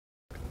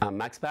I'm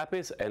Max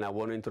Papis, and I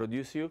want to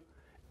introduce you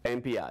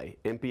MPI.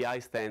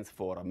 MPI stands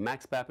for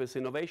Max Papis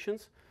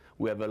Innovations.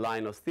 We have a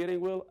line of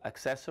steering wheel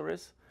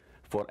accessories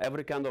for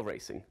every kind of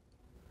racing.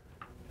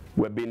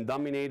 We've been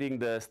dominating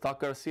the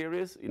stock car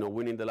series,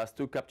 winning the last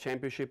 2 Cup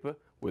championship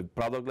with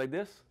product like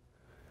this.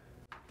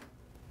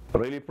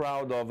 Really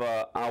proud of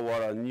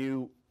our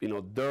new,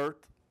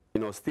 dirt,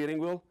 steering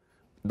wheel.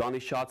 Donny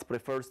Scott's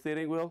preferred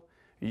steering wheel,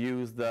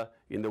 used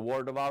in the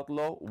World of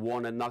Outlaw,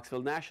 won at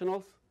Knoxville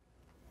Nationals.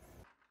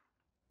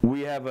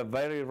 We have a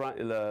very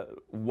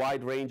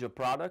wide range of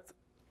products.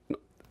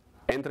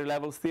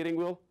 Entry-level steering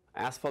wheel,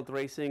 asphalt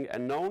racing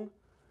and known.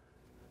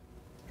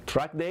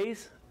 Track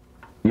days,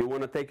 you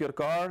want to take your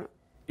car,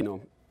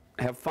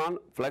 have fun,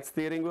 flat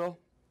steering wheel,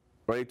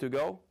 ready to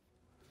go.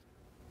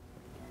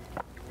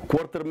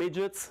 Quarter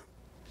midgets,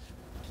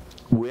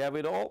 we have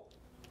it all.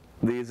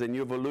 This is a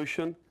new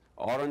evolution,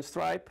 orange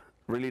stripe,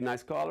 really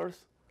nice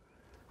colors.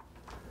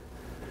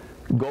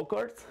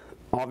 Go-karts,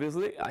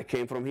 obviously, I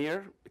came from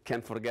here.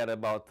 Can't forget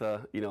about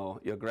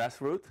your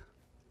grassroots.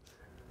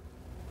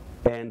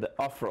 And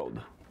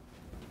off-road,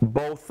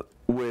 both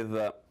with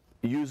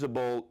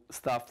usable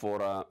stuff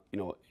for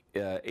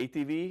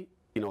ATV,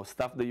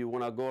 stuff that you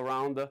want to go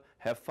around,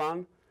 have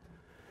fun,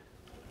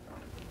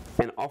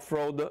 and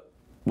off-road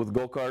with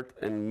go-kart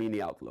and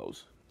mini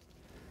outlaws.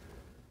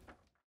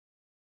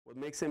 What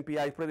makes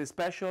MPI pretty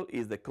special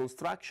is the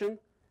construction,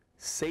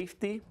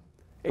 safety,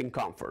 and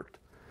comfort.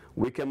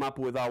 We came up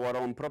with our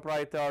own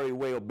proprietary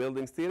way of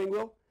building steering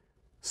wheel.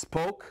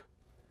 Spoke,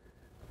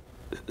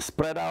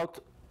 spread out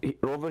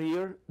over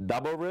here,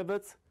 double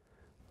rivets,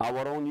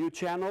 our own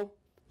U-channel,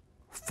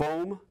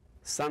 foam,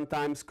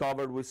 sometimes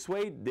covered with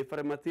suede,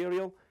 different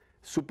material,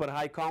 super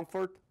high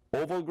comfort,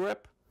 oval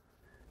grip.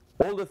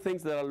 All the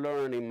things that I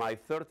learned in my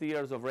 30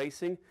 years of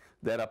racing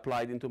that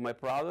applied into my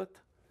product.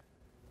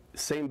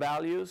 Same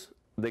values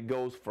that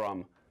goes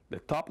from the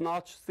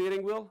top-notch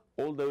steering wheel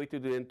all the way to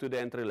the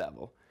entry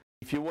level.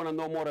 If you want to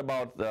know more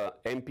about the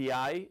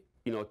MPI,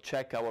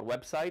 check our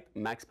website,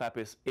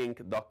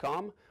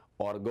 maxpapisinc.com,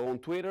 or go on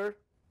Twitter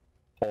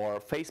or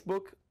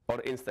Facebook or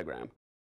Instagram.